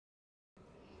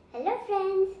Hello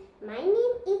friends, my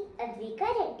name is Advika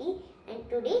and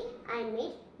today I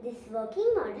made this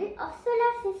working model of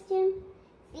solar system.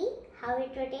 See how it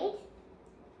rotates?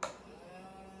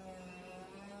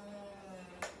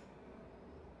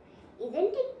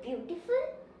 Isn't it beautiful?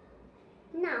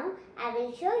 Now I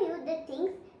will show you the things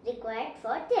required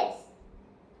for this.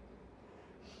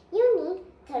 You need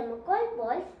thermocol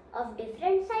balls of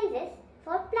different sizes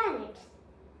for planets.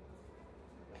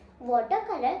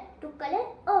 Watercolor to color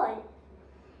all.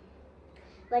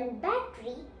 One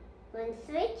battery, one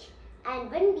switch and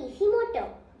one DC motor.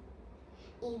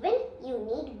 Even you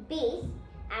need base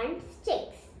and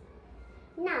sticks.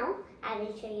 Now I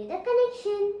will show you the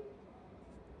connection.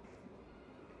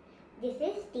 This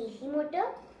is DC motor.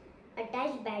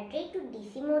 Attach battery to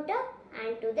DC motor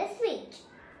and to the switch.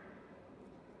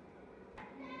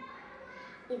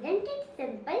 Isn't it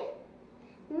simple?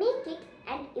 Make it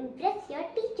and impress your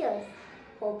teachers.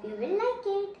 Hope you will like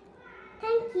it.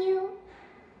 Thank you.